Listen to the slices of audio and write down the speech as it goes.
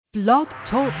Blog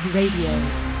Talk Radio.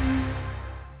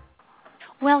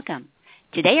 Welcome.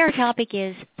 Today our topic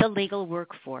is the legal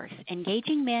workforce,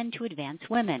 engaging men to advance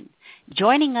women.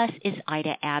 Joining us is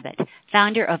Ida Abbott,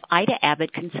 founder of Ida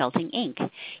Abbott Consulting, Inc.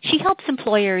 She helps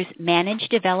employers manage,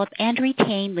 develop, and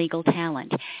retain legal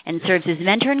talent and serves as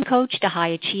mentor and coach to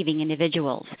high-achieving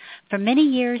individuals. For many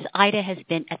years, Ida has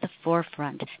been at the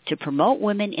forefront to promote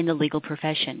women in the legal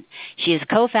profession. She is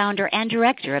co-founder and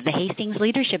director of the Hastings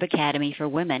Leadership Academy for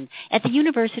Women at the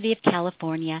University of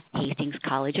California, Hastings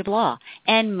College of Law,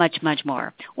 and much, much more.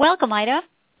 Welcome, Ida.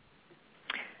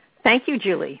 Thank you,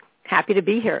 Julie. Happy to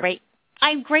be here. Great.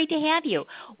 I'm great to have you.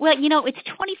 Well, it's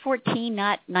 2014,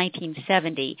 not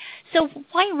 1970. So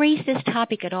why raise this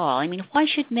topic at all? I mean, why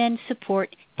should men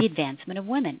support the advancement of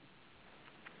women?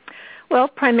 Well,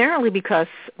 primarily because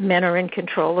men are in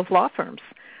control of law firms.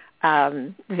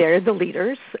 They're the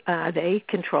leaders. They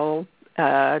control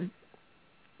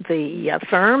the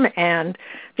firm and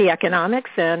the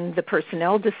economics and the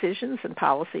personnel decisions and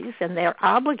policies, and they're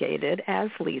obligated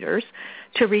as leaders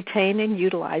to retain and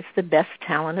utilize the best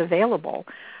talent available.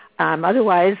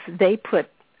 Otherwise, they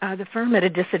put the firm at a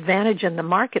disadvantage in the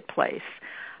marketplace.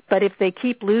 But if they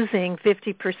keep losing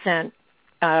 50%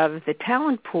 of the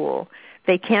talent pool,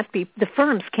 the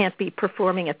firms can't be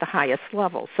performing at the highest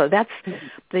level. So that's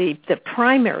the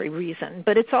primary reason.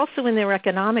 But it's also in their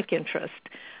economic interest.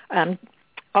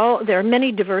 There are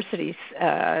many diversity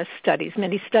studies,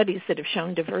 many studies that have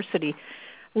shown diversity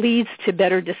leads to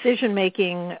better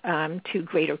decision-making, to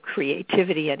greater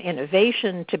creativity and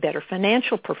innovation, to better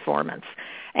financial performance.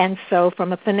 And so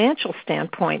from a financial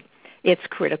standpoint, it's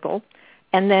critical.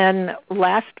 And then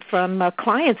last, from a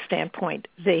client standpoint,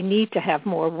 they need to have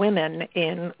more women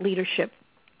in leadership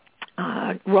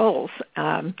roles.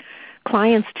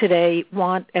 Clients today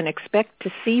want and expect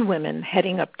to see women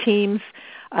heading up teams,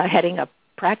 heading up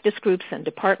practice groups and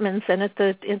departments, and at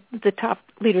the top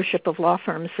leadership of law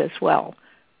firms as well.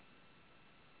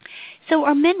 So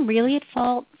are men really at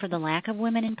fault for the lack of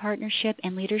women in partnership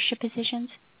and leadership positions?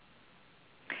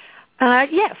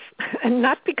 Yes, and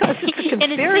not because it's a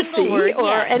conspiracy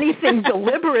or anything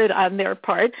deliberate on their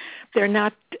part. They're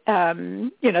not,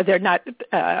 they're not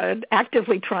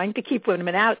actively trying to keep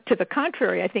women out. To the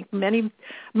contrary, I think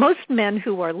most men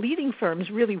who are leading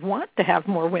firms really want to have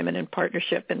more women in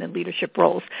partnership and in leadership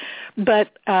roles, but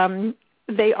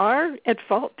they are at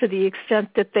fault to the extent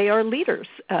that they are leaders,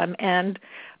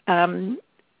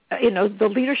 the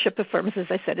leadership of firms, as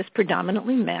I said, is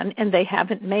predominantly men, and they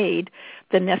haven't made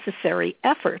the necessary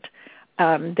effort.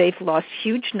 They've lost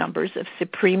huge numbers of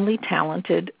supremely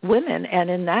talented women, and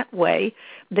in that way,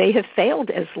 they have failed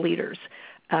as leaders.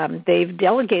 They've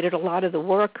delegated a lot of the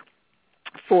work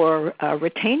for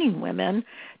retaining women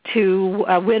to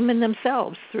women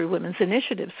themselves through women's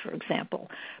initiatives, for example.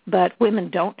 But women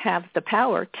don't have the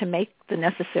power to make the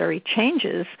necessary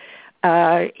changes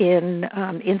in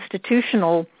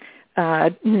institutional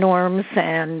norms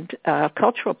and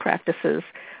cultural practices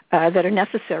that are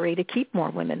necessary to keep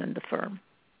more women in the firm.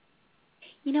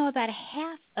 About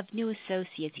half of new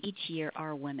associates each year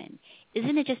are women.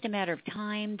 Isn't it just a matter of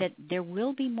time that there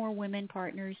will be more women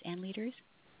partners and leaders?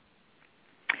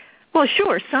 Well,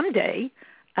 sure, someday.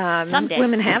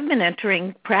 Women have been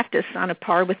entering practice on a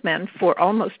par with men for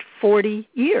almost 40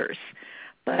 years.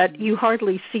 But you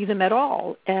hardly see them at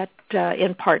all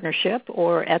in partnership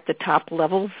or at the top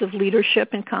levels of leadership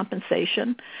and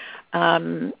compensation.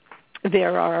 There's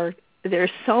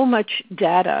so much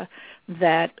data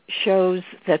that shows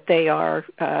that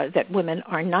that women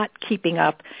are not keeping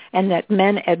up, and that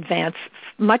men advance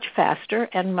much faster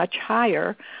and much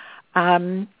higher.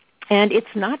 And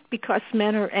it's not because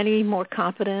men are any more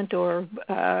competent or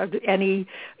any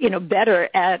better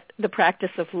at the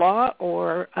practice of law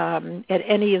or at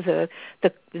any of the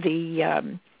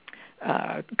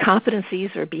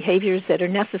competencies or behaviors that are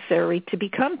necessary to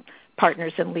become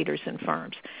partners and leaders in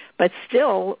firms. But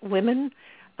still, women,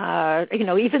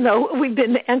 even though we've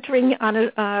been entering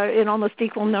in almost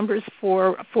equal numbers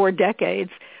for 4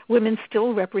 decades, women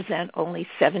still represent only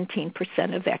 17%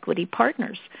 of equity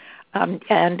partners.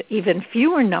 And even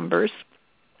fewer numbers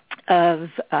of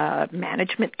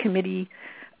management committee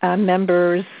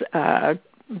members,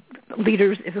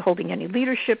 leaders holding any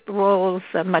leadership roles,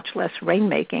 much less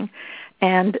rainmaking.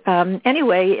 And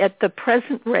anyway, at the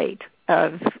present rate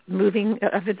of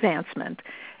advancement,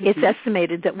 it's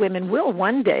estimated that women will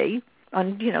one day,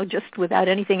 just without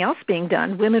anything else being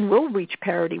done, women will reach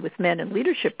parity with men in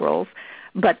leadership roles,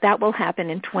 but that will happen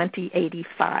in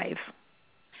 2085.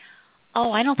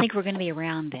 Oh, I don't think we're going to be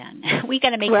around then. We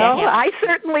got to make that happen. Well, I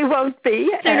certainly won't be.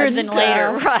 Sooner than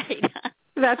later, right.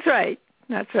 That's right.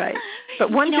 That's right.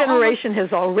 But one generation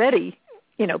has already,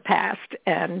 passed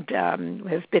and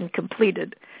has been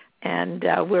completed. And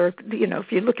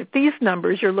if you look at these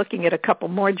numbers, you're looking at a couple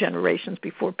more generations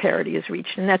before parity is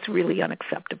reached, and that's really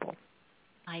unacceptable.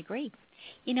 I agree.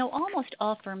 Almost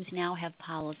all firms now have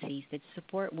policies that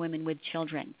support women with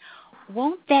children.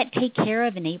 Won't that take care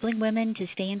of enabling women to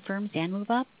stay in firms and move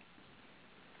up?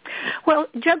 Well,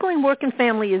 juggling work and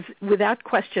family is without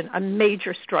question a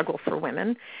major struggle for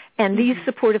women, and these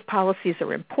supportive policies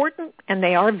are important and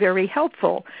they are very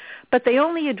helpful, but they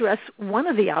only address one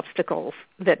of the obstacles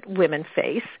that women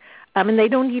face, and they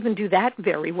don't even do that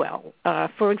very well.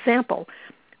 For example,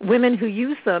 women who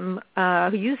use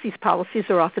these policies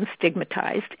are often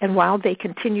stigmatized, and while they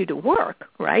continue to work,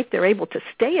 right, they're able to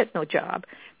stay at no job,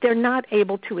 they're not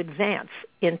able to advance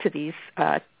into these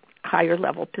higher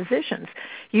level positions.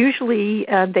 Usually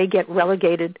they get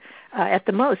relegated at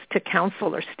the most to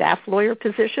counsel or staff lawyer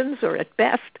positions, or at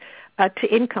best to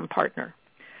income partner.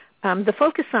 The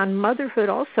focus on motherhood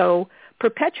also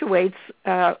perpetuates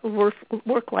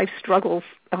work-life struggles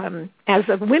as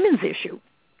a women's issue,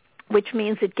 which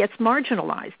means it gets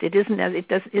marginalized. It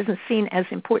isn't seen as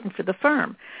important for the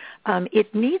firm.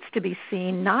 It needs to be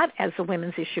seen not as a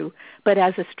women's issue, but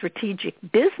as a strategic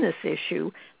business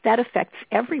issue that affects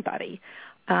everybody.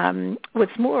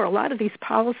 What's more, a lot of these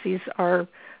policies are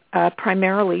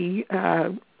primarily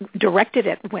directed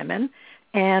at women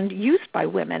and used by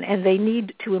women, and they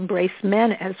need to embrace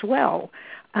men as well.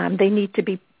 They need to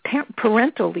be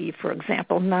parental leave, for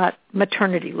example, not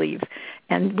maternity leave.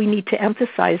 And we need to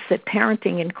emphasize that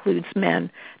parenting includes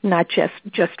men, not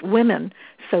just women,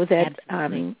 so that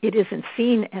it isn't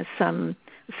seen as some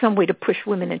way to push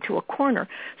women into a corner.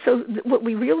 So what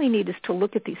we really need is to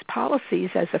look at these policies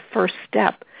as a first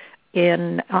step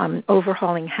in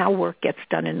overhauling how work gets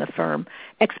done in the firm,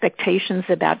 expectations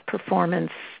about performance,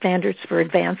 standards for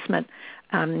advancement,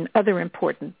 other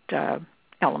important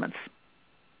elements.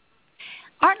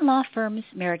 Aren't law firms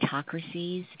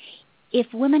meritocracies? If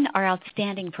women are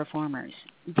outstanding performers,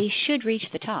 they should reach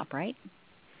the top, right?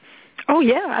 Oh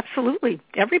yeah, absolutely.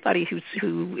 Everybody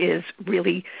who is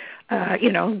really,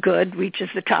 good reaches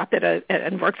the top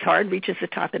and works hard reaches the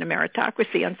top in a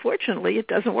meritocracy. Unfortunately, it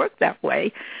doesn't work that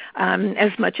way.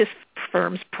 As much as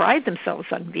firms pride themselves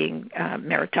on being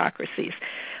meritocracies,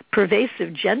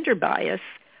 pervasive gender bias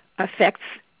affects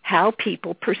how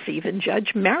people perceive and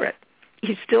judge merit.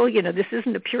 You still, this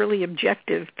isn't a purely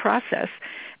objective process,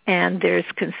 and there's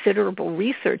considerable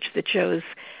research that shows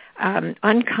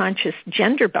unconscious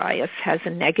gender bias has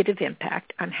a negative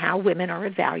impact on how women are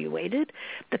evaluated,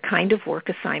 the kind of work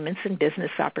assignments and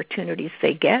business opportunities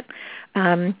they get,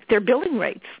 their billing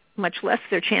rates, much less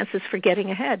their chances for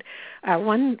getting ahead.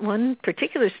 One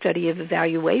particular study of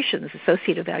evaluations,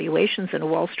 associate evaluations in a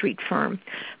Wall Street firm,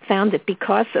 found that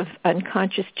because of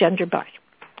unconscious gender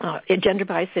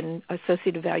bias in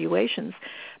associate evaluations,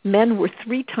 men were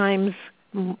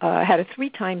had a 3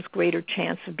 times greater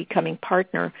chance of becoming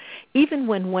partner, even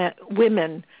when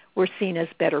women were seen as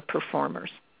better performers.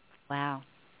 Wow.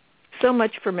 So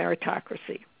much for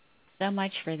meritocracy. So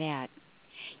much for that.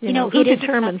 Who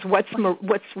determines what's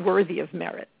worthy of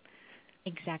merit?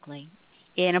 Exactly.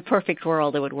 In a perfect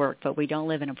world, it would work, but we don't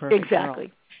live in a perfect world.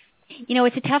 Exactly.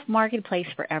 It's a tough marketplace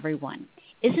for everyone.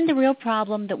 Isn't the real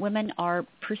problem that women are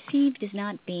perceived as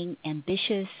not being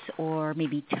ambitious or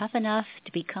maybe tough enough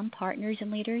to become partners and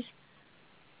leaders?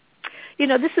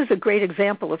 This is a great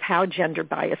example of how gender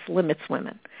bias limits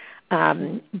women.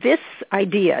 This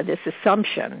idea, this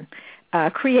assumption,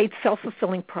 creates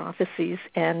self-fulfilling prophecies,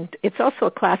 and it's also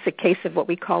a classic case of what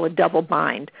we call a double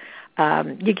bind.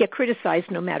 You get criticized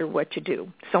no matter what you do.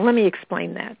 So let me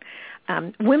explain that.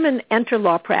 Women enter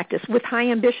law practice with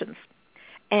high ambitions.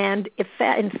 And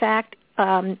in fact,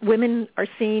 women are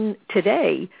seen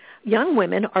today, young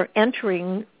women are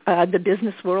entering the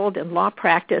business world and law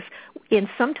practice in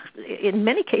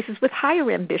many cases with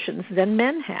higher ambitions than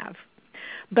men have.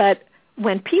 But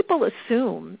when people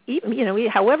assume,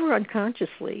 however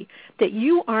unconsciously, that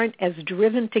you aren't as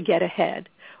driven to get ahead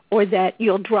or that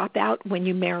you'll drop out when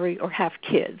you marry or have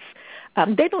kids,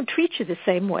 they don't treat you the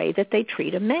same way that they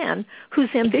treat a man whose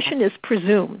ambition is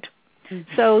presumed.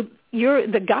 Mm-hmm. So you're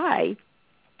the guy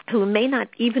who may not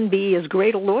even be as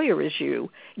great a lawyer as you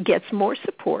gets more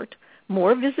support,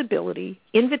 more visibility,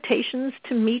 invitations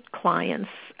to meet clients,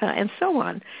 and so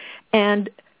on. And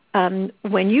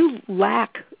when you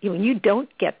don't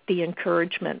get the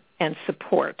encouragement and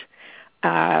support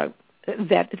that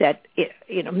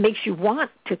makes you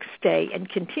want to stay and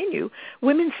continue,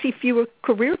 women see fewer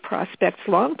career prospects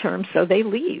long term, so they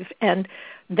leave. And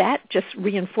that just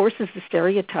reinforces the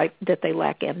stereotype that they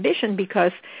lack ambition,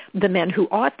 because the men who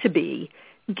ought to be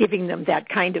giving them that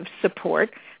kind of support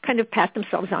kind of pat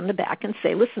themselves on the back and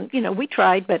say, listen, we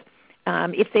tried, but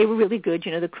if they were really good,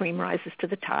 the cream rises to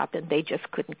the top, and they just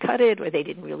couldn't cut it, or they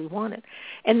didn't really want it.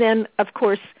 And then, of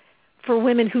course, for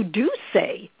women who do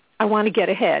say, I want to get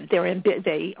ahead,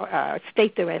 they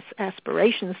state their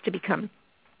aspirations to become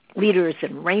leaders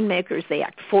and rainmakers, they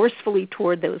act forcefully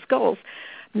toward those goals.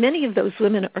 Many of those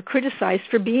women are criticized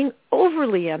for being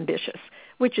overly ambitious,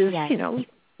 which is,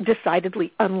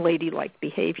 decidedly unladylike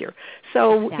behavior.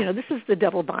 So, this is the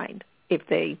double bind. If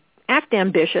they act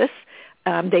ambitious,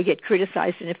 they get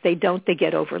criticized, and if they don't, they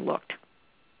get overlooked.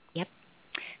 Yep.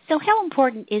 So how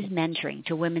important is mentoring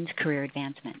to women's career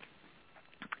advancement?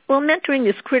 Well, mentoring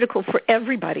is critical for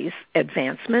everybody's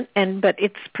advancement, but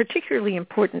it's particularly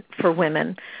important for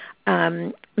women.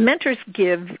 Mentors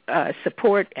give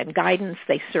support and guidance.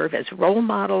 They serve as role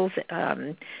models.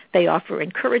 They offer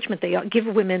encouragement. They give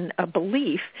women a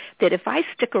belief that if I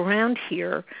stick around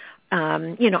here,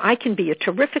 I can be a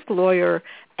terrific lawyer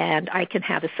and I can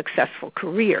have a successful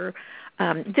career.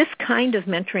 This kind of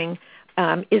mentoring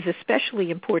is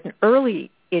especially important early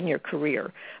in your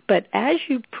career. But as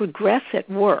you progress at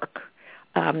work,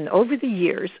 over the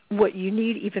years, what you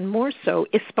need even more so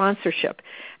is sponsorship.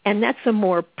 And that's a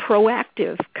more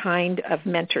proactive kind of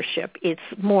mentorship. It's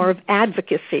more of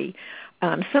advocacy.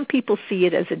 Some people see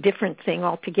it as a different thing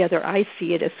altogether. I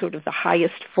see it as sort of the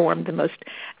highest form, the most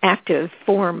active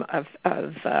form of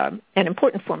an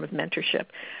important form of mentorship,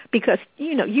 because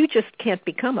you just can't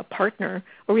become a partner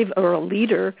or a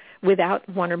leader without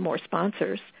one or more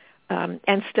sponsors.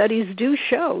 And studies do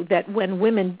show that when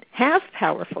women have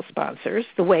powerful sponsors,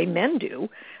 the way men do,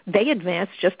 they advance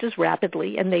just as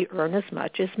rapidly and they earn as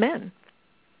much as men.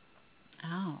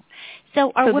 Oh,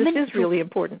 so women? This is really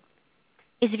important.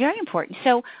 It's very important.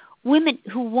 So women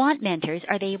who want mentors,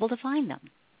 are they able to find them?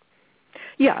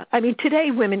 Yeah,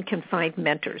 today women can find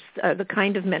mentors, the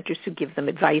kind of mentors who give them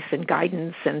advice and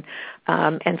guidance and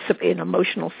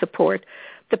emotional support.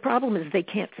 The problem is they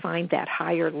can't find that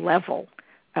higher level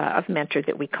of mentor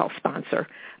that we call sponsor.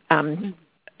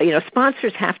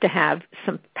 Sponsors have to have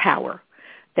some power.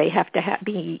 They have to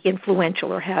be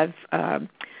influential or have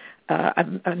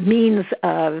a means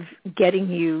of getting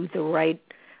you the right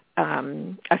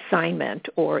assignment,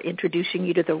 or introducing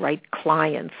you to the right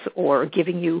clients, or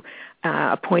giving you,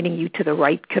 appointing you to the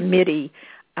right committee,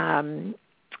 or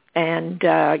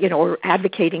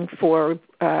advocating for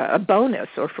a bonus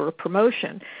or for a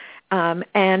promotion.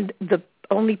 And the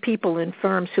only people in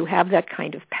firms who have that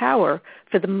kind of power,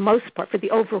 for the most part, for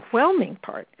the overwhelming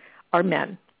part, are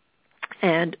men.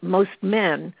 And most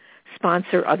men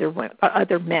sponsor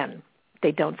other men.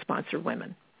 They don't sponsor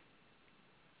women.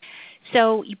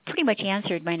 So you pretty much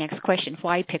answered my next question,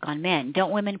 why pick on men?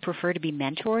 Don't women prefer to be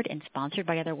mentored and sponsored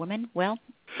by other women? Well,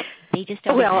 they just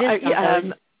don't exist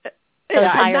on those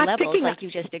higher levels like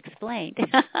you just explained.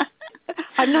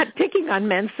 I'm not picking on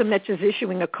men so much as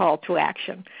issuing a call to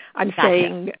action. I'm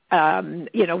saying,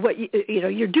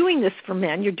 you're doing this for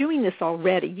men. You're doing this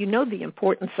already. You know the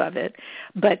importance of it,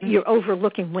 but you're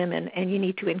overlooking women, and you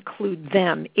need to include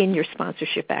them in your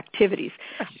sponsorship activities.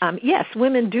 Yes,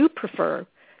 women do prefer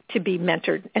to be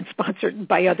mentored and sponsored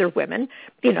by other women.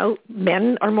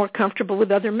 Men are more comfortable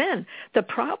with other men. The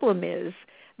problem is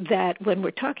that when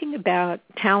we're talking about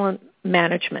talent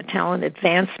management, talent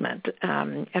advancement,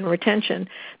 and retention,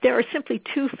 there are simply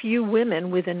too few women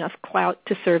with enough clout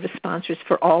to serve as sponsors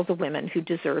for all the women who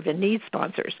deserve and need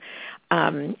sponsors.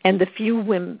 And the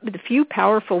few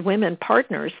powerful women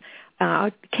partners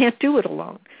can't do it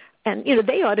alone. And,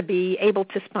 they ought to be able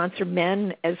to sponsor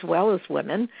men as well as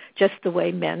women, just the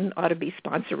way men ought to be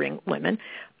sponsoring women.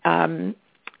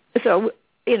 So,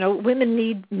 women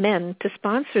need men to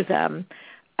sponsor them.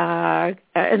 And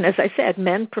as I said,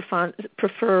 men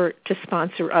prefer to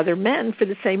sponsor other men for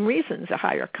the same reasons: a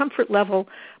higher comfort level,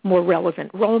 more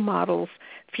relevant role models,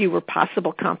 fewer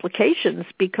possible complications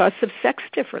because of sex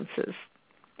differences.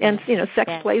 And,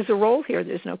 sex plays a role here.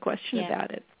 There's no question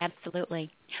about it. Absolutely.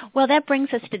 Well, that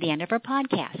brings us to the end of our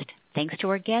podcast. Thanks to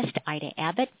our guest, Ida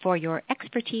Abbott, for your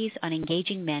expertise on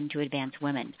engaging men to advance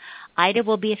women. Ida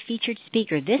will be a featured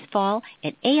speaker this fall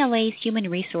at ALA's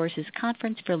Human Resources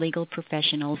Conference for Legal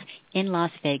Professionals in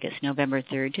Las Vegas, November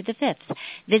 3rd to the 5th.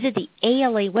 Visit the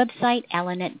ALA website,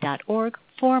 alanet.org,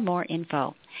 for more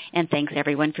info. And thanks,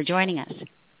 everyone, for joining us.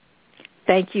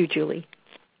 Thank you, Julie.